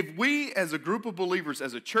 if we as a group of believers,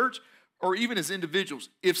 as a church, or even as individuals,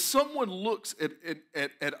 if someone looks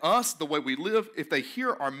at us, the way we live, if they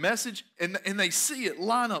hear our message and they see it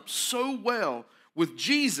line up so well with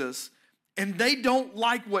Jesus, and they don't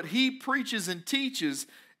like what he preaches and teaches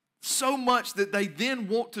so much that they then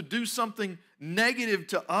want to do something negative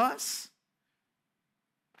to us,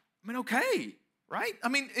 I mean, okay, right? I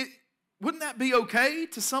mean, wouldn't that be okay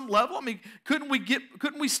to some level? I mean, couldn't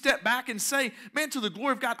we step back and say, man, to the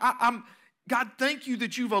glory of God, God, thank you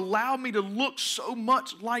that you've allowed me to look so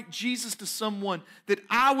much like Jesus to someone that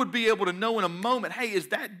I would be able to know in a moment, hey, as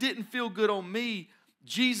that didn't feel good on me,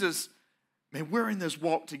 Jesus, man, we're in this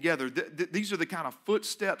walk together. These are the kind of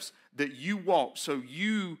footsteps that you walk, so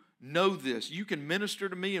you know this. You can minister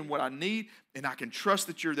to me in what I need, and I can trust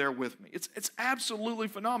that you're there with me. It's absolutely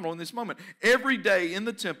phenomenal in this moment. Every day in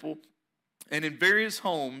the temple and in various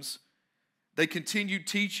homes, they continued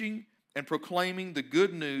teaching and proclaiming the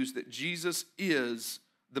good news that Jesus is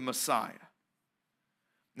the Messiah.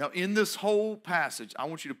 Now, in this whole passage, I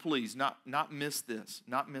want you to please not miss this,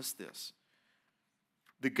 not miss this.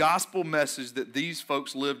 The gospel message that these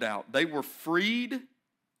folks lived out, they were freed,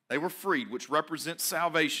 which represents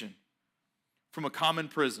salvation, from a common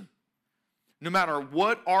prison. No matter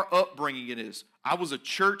what our upbringing it is, I was a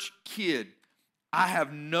church kid. I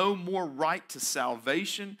have no more right to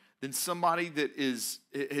salvation than somebody that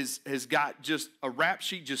has got just a rap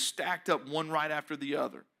sheet just stacked up one right after the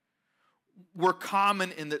other. We're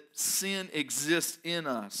common in that sin exists in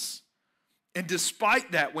us. And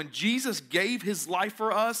despite that, when Jesus gave his life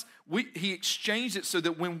for us, he exchanged it so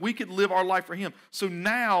that when we could live our life for him. So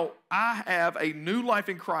now I have a new life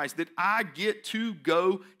in Christ that I get to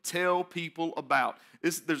go tell people about.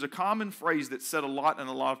 There's a common phrase that's said a lot in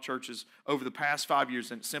a lot of churches over the past 5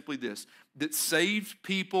 years, and it's simply this, that saved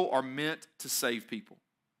people are meant to save people.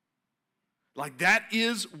 Like that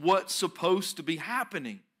is what's supposed to be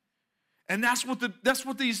happening. And that's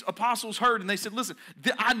what these apostles heard. And they said, listen,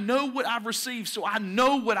 I know what I've received, so I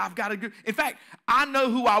know what I've got to do. In fact, I know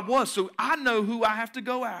who I was, so I know who I have to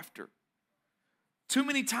go after. Too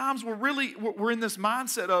many times we're in this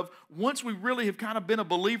mindset of once we really have kind of been a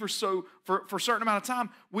believer so for a certain amount of time,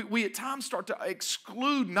 we at times start to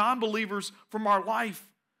exclude non-believers from our life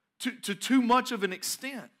to too much of an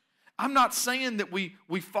extent. I'm not saying that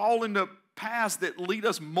we fall into paths that lead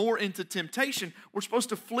us more into temptation. We're supposed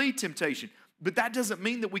to flee temptation. But that doesn't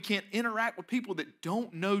mean that we can't interact with people that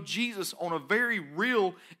don't know Jesus on a very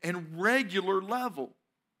real and regular level.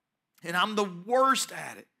 And I'm the worst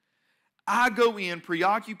at it. I go in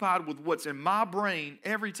preoccupied with what's in my brain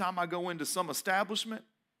every time I go into some establishment,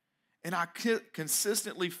 and I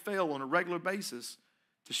consistently fail on a regular basis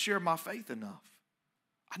to share my faith enough.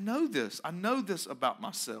 I know this. I know this about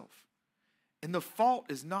myself. And the fault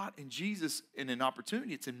is not in Jesus and an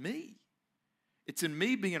opportunity. It's in me. It's in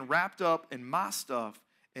me being wrapped up in my stuff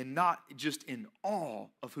and not just in awe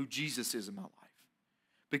of who Jesus is in my life.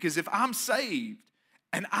 Because if I'm saved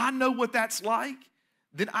and I know what that's like,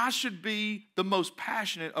 then I should be the most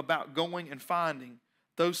passionate about going and finding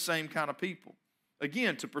those same kind of people.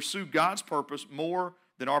 Again, to pursue God's purpose more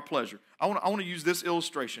than our pleasure. I want to use this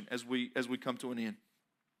illustration as we come to an end.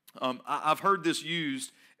 I've heard this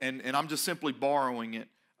used, and I'm just simply borrowing it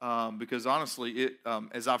because honestly,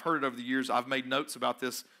 as I've heard it over the years, I've made notes about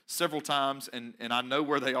this several times, and I know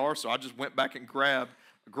where they are, so I just went back and grabbed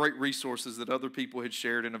great resources that other people had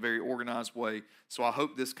shared in a very organized way. So I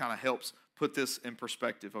hope this kind of helps put this in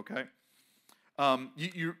perspective, okay?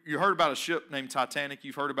 You heard about a ship named Titanic.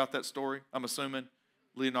 You've heard about that story, I'm assuming.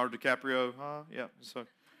 Leonardo DiCaprio, yeah. So,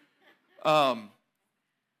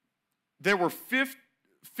 there were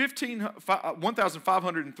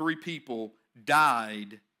 1,503 people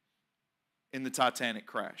died in the Titanic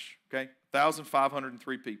crash, okay?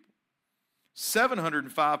 1,503 people.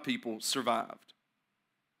 705 people survived.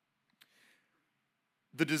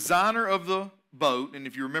 The designer of the boat, and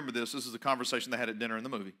if you remember this is a conversation they had at dinner in the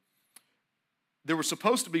movie. There were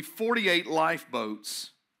supposed to be 48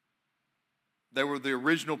 lifeboats. They were the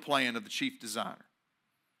original plan of the chief designer.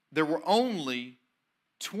 There were only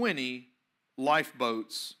 20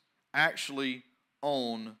 lifeboats actually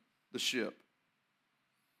on the ship.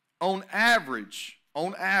 On average,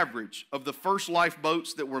 of the first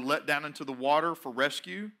lifeboats that were let down into the water for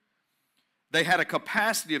rescue, they had a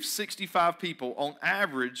capacity of 65 people. On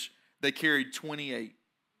average, they carried 28.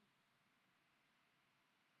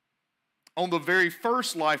 On the very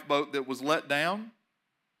first lifeboat that was let down,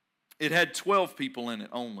 it had 12 people in it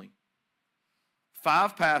only.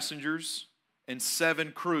 5 passengers and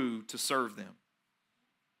 7 crew to serve them.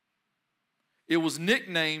 It was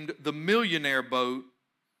nicknamed the Millionaire Boat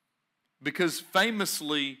because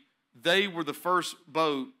famously they were the first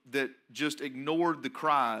boat that just ignored the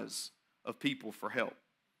cries of people for help.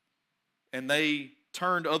 And they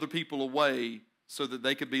turned other people away so that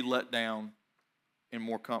they could be let down in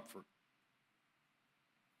more comfort.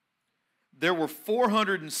 There were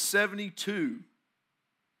 472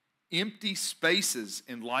 empty spaces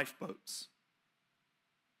in lifeboats.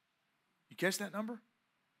 You catch that number?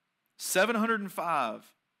 705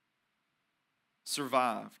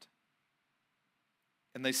 survived.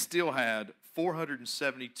 And they still had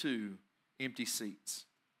 472 empty seats.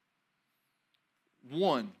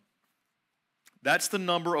 1. That's the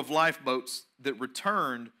number of lifeboats that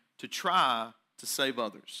returned to try to save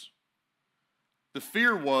others. The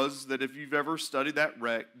fear was that if you've ever studied that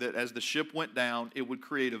wreck, that as the ship went down, it would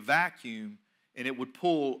create a vacuum and it would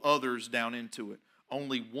pull others down into it.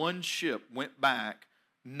 Only 1 ship went back,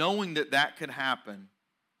 knowing that that could happen,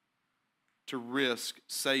 to risk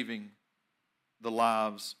saving the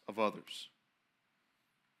lives of others.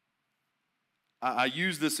 I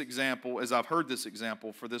use this example, as I've heard this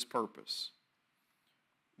example, for this purpose.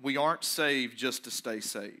 We aren't saved just to stay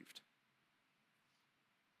saved.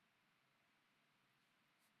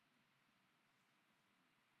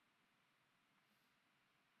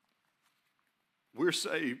 We're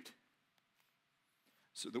saved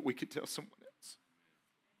so that we could tell someone else.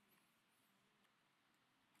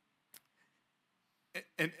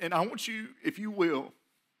 And I want you, if you will,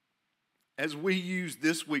 as we use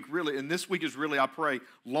this week really, and this week is really, I pray,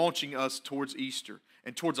 launching us towards Easter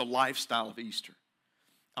and towards a lifestyle of Easter.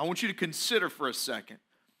 I want you to consider for a second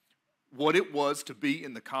what it was to be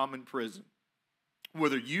in the common prison.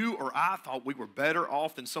 Whether you or I thought we were better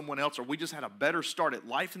off than someone else, or we just had a better start at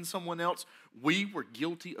life than someone else, we were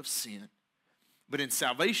guilty of sin. But in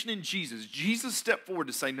salvation in Jesus, Jesus stepped forward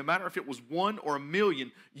to say, no matter if it was 1 or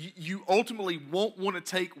 1,000,000, you ultimately won't want to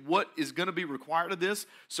take what is going to be required of this.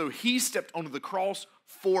 So he stepped onto the cross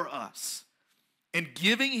for us. And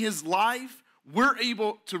giving his life, we're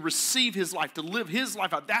able to receive his life, to live his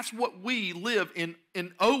life out. That's what we live in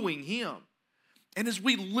owing him. And as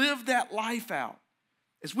we live that life out,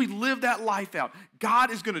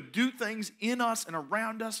 God is going to do things in us and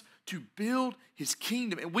around us to build his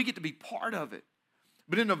kingdom, and we get to be part of it.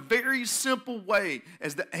 But in a very simple way,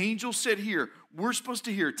 as the angel said here, we're supposed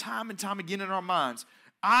to hear time and time again in our minds,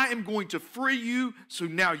 I am going to free you, so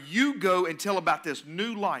now you go and tell about this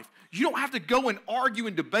new life. You don't have to go and argue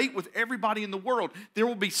and debate with everybody in the world. There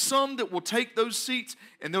will be some that will take those seats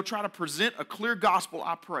and they'll try to present a clear gospel,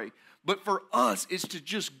 I pray. But for us, it's to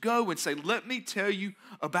just go and say, let me tell you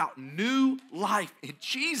about new life in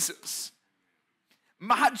Jesus.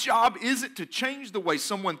 My job isn't to change the way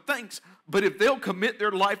someone thinks, but if they'll commit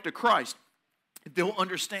their life to Christ, if they'll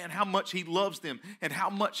understand how much he loves them and how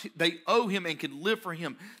much they owe him and can live for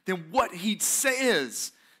him, then what he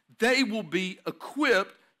says, they will be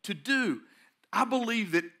equipped to do. I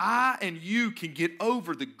believe that I and you can get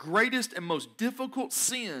over the greatest and most difficult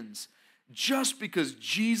sins just because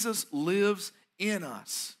Jesus lives in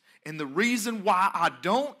us. And the reason why I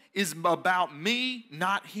don't is about me,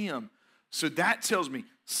 not him. So that tells me,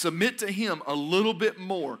 submit to him a little bit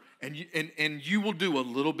more, and you will do a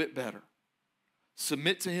little bit better.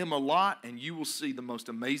 Submit to him a lot, and you will see the most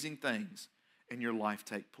amazing things in your life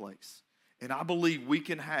take place. And I believe we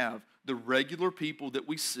can have the regular people that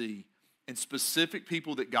we see and specific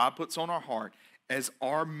people that God puts on our heart, as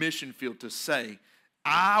our mission field to say,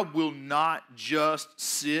 I will not just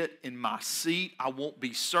sit in my seat. I won't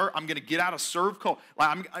be served. I'm going to get out of serve call.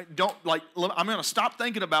 I'm going to stop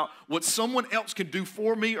thinking about what someone else can do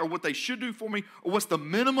for me or what they should do for me or what's the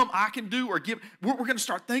minimum I can do or give. We're going to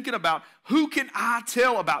start thinking about who can I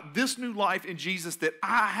tell about this new life in Jesus that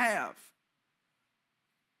I have.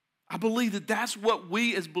 I believe that that's what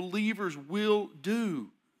we as believers will do.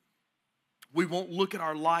 We won't look at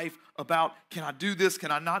our life about, can I do this, can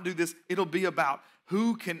I not do this? It'll be about,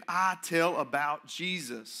 who can I tell about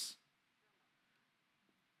Jesus?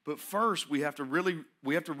 But first, we have to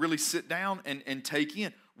really sit down and take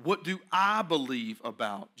in, what do I believe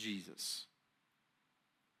about Jesus?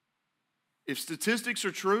 If statistics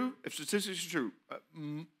are true,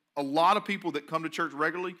 a lot of people that come to church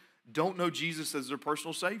regularly don't know Jesus as their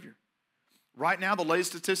personal Savior. Right now, the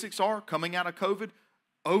latest statistics are, coming out of COVID,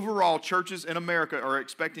 overall churches in America are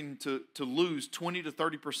expecting to lose 20 to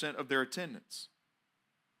 30% of their attendance.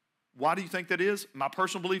 Why do you think that is? My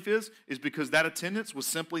personal belief is because that attendance was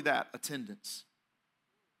simply that, attendance.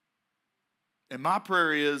 And my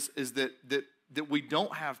prayer is that we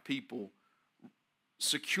don't have people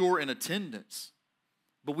secure in attendance,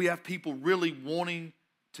 but we have people really wanting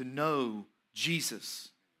to know Jesus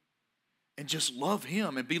and just love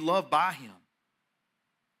Him and be loved by Him.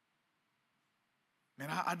 Man,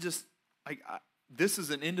 this is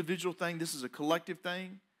an individual thing. This is a collective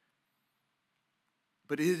thing.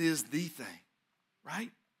 But it is the thing,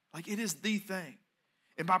 right? Like, it is the thing.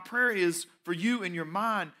 And my prayer is for you in your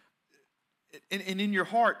mind and in your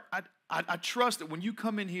heart, I trust that when you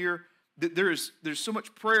come in here, that there's so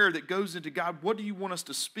much prayer that goes into, God, what do you want us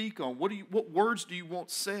to speak on? What words do you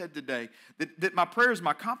want said today? That my prayers,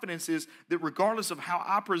 my confidence is that regardless of how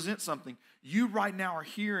I present something, you right now are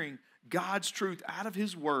hearing God's truth out of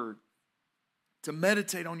His Word to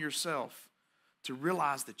meditate on yourself, to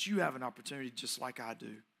realize that you have an opportunity just like I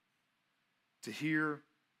do to hear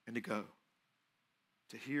and to go.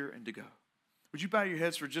 To hear and to go. Would you bow your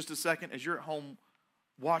heads for just a second as you're at home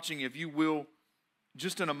watching, if you will,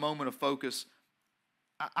 just in a moment of focus?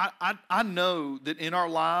 I know that in our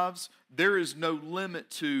lives, there is no limit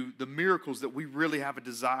to the miracles that we really have a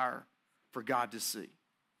desire for God to see.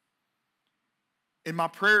 And my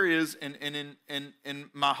prayer is, and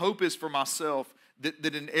my hope is for myself,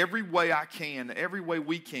 that in every way I can, every way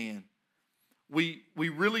we can, we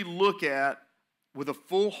really look at with a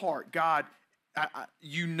full heart, God,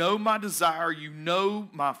 you know my desire, you know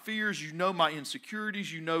my fears, you know my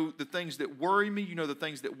insecurities, you know the things that worry me, you know the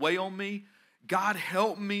things that weigh on me. God,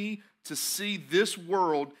 help me to see this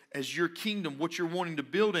world as your kingdom, what you're wanting to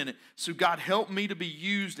build in it. So God, help me to be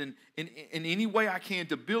used in any way I can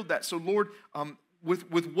to build that. So Lord,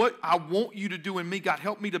 with what I want you to do in me, God,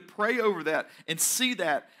 help me to pray over that and see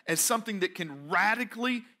that as something that can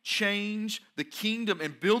radically change the kingdom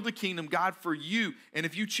and build the kingdom, God, for you. And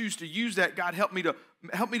if you choose to use that, God, help me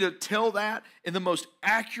to tell that in the most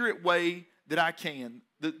accurate way that I can.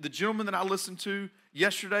 The gentleman that I listened to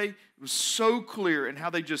yesterday was so clear in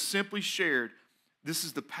how they just simply shared, this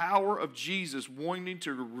is the power of Jesus wanting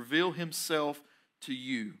to reveal Himself to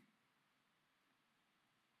you.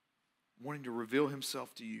 Wanting to reveal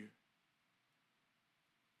Himself to you.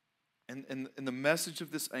 And the message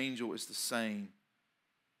of this angel is the same.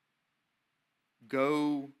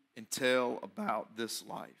 Go and tell about this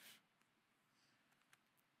life.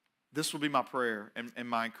 This will be my prayer and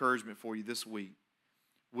my encouragement for you this week.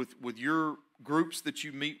 With your groups that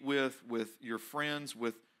you meet with your friends,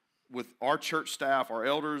 with our church staff, our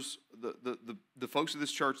elders, the folks of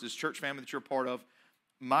this church family that you're a part of,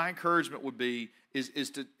 my encouragement would be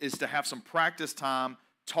is to have some practice time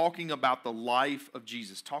talking about the life of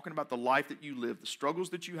Jesus, talking about the life that you live, the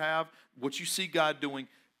struggles that you have, what you see God doing.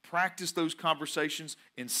 Practice those conversations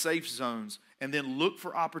in safe zones, and then look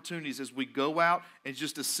for opportunities as we go out and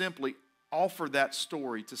just to simply offer that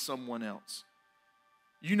story to someone else.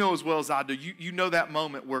 You know as well as I do, you know that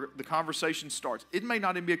moment where the conversation starts. It may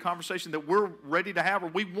not even be a conversation that we're ready to have or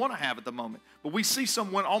we want to have at the moment, but we see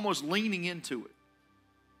someone almost leaning into it.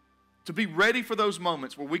 To be ready for those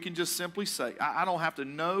moments where we can just simply say, I don't have to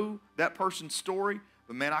know that person's story,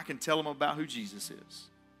 but man, I can tell them about who Jesus is.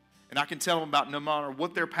 And I can tell them about no matter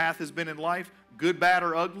what their path has been in life, good, bad,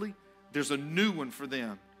 or ugly, there's a new one for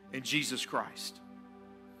them in Jesus Christ.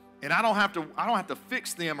 And I don't have to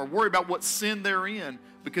fix them or worry about what sin they're in,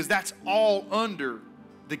 because that's all under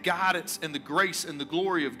the guidance and the grace and the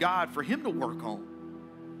glory of God for Him to work on.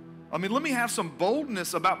 I mean, let me have some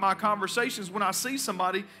boldness about my conversations when I see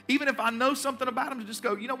somebody, even if I know something about them, to just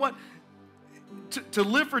go, you know what? To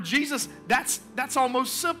live for Jesus, that's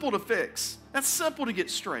almost simple to fix. That's simple to get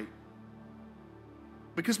straight.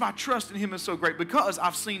 Because my trust in him is so great. Because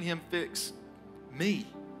I've seen him fix me.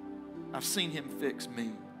 I've seen him fix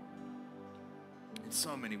me in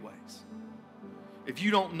so many ways. If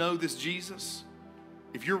you don't know this Jesus,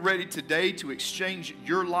 if you're ready today to exchange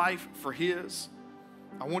your life for his,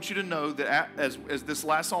 I want you to know that as this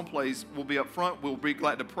last song plays, we'll be up front. We'll be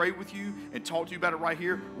glad to pray with you and talk to you about it right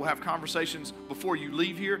here. We'll have conversations before you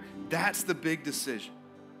leave here. That's the big decision.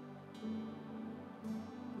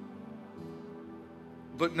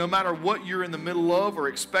 But no matter what you're in the middle of or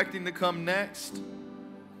expecting to come next,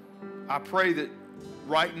 I pray that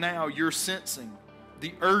right now you're sensing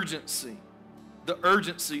the urgency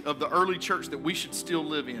of the early church that we should still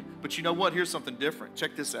live in. But you know what? Here's something different.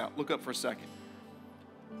 Check this out. Look up for a second.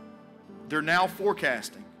 They're now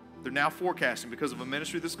forecasting because of a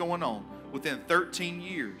ministry that's going on. Within 13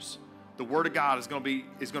 years, the Word of God is going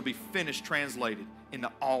to be finished translated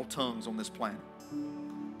into all tongues on this planet.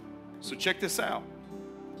 So check this out.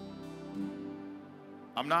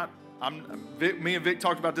 Me and Vic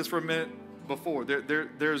talked about this for a minute before.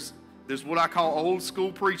 There's what I call old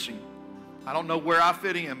school preaching. I don't know where I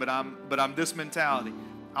fit in, but I'm this mentality.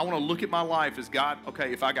 I want to look at my life as God,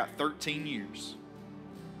 okay, if I got 13 years,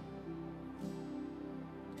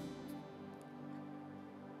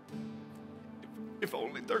 if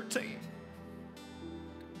only 13.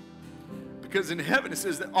 Because in heaven it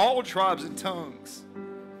says that all tribes and tongues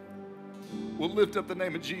will lift up the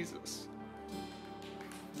name of Jesus.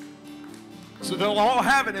 So they'll all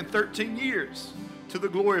have it in 13 years to the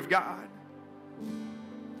glory of God.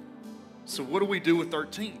 So what do we do with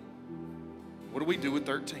 13? What do we do with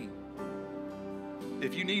 13?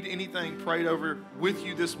 If you need anything prayed over with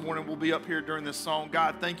you this morning, we'll be up here during this song.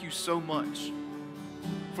 God, thank you so much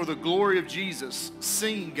for the glory of Jesus,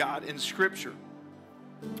 seen, God, in Scripture,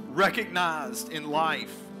 recognized in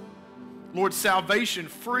life. Lord, salvation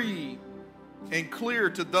free and clear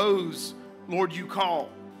to those, Lord, you call.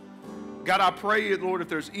 God, I pray, Lord, if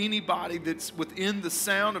there's anybody that's within the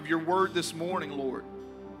sound of your word this morning, Lord,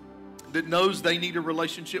 that knows they need a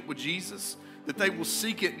relationship with Jesus, that they will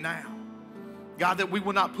seek it now. God, that we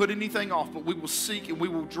will not put anything off, but we will seek and we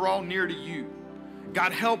will draw near to you.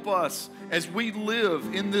 God, help us as we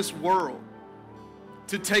live in this world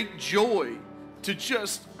to take joy, to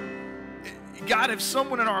just, God, if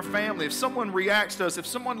someone in our family, if someone reacts to us, if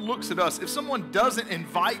someone looks at us, if someone doesn't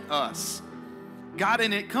invite us, God,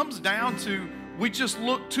 and it comes down to we just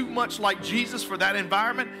look too much like Jesus for that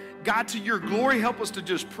environment, God, to your glory, help us to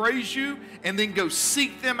just praise you and then go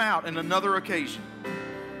seek them out in another occasion.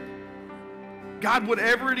 God,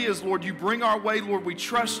 whatever it is, Lord, you bring our way, Lord, we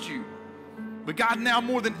trust you. But God, now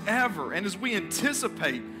more than ever, and as we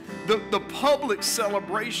anticipate the public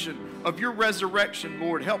celebration of your resurrection,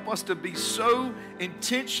 Lord, help us to be so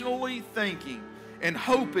intentionally thinking and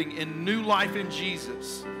hoping in new life in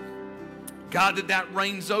Jesus. God, that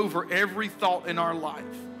reigns over every thought in our life.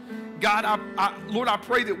 God, Lord, I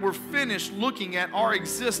pray that we're finished looking at our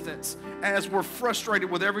existence as we're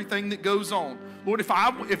frustrated with everything that goes on. Lord, if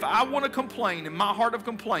I want to complain in my heart of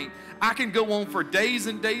complaint, I can go on for days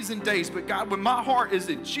and days and days. But God, when my heart is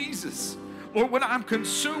in Jesus, Lord, when I'm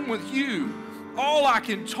consumed with you, all I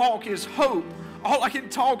can talk is hope. All I can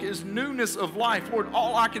talk is newness of life. Lord,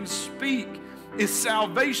 all I can speak is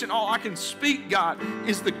salvation. All I can speak, God,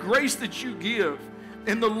 is the grace that you give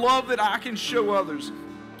and the love that I can show others.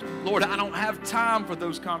 Lord, I don't have time for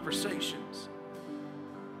those conversations.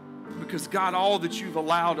 Because, God, all that you've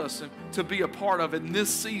allowed us to be a part of in this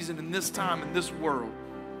season, in this time, in this world.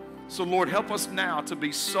 So, Lord, help us now to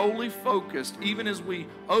be solely focused, even as we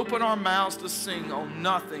open our mouths to sing, on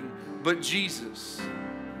nothing but Jesus.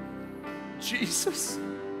 Jesus.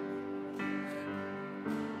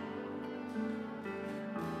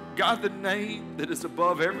 God, the name that is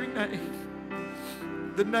above every name,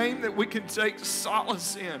 the name that we can take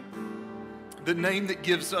solace in, the name that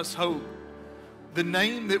gives us hope, the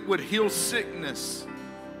name that would heal sickness.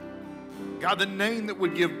 God, the name that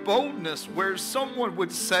would give boldness where someone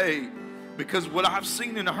would say, because what I've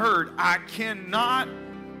seen and heard, I cannot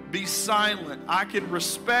be silent. I can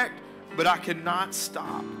respect, but I cannot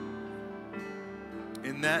stop.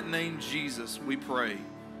 In that name, Jesus, we pray.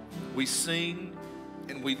 We sing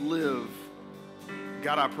and we live.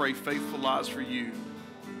 God, I pray faithful lives for you.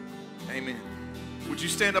 Amen. Would you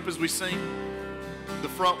stand up as we sing? The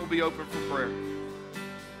front will be open for prayer.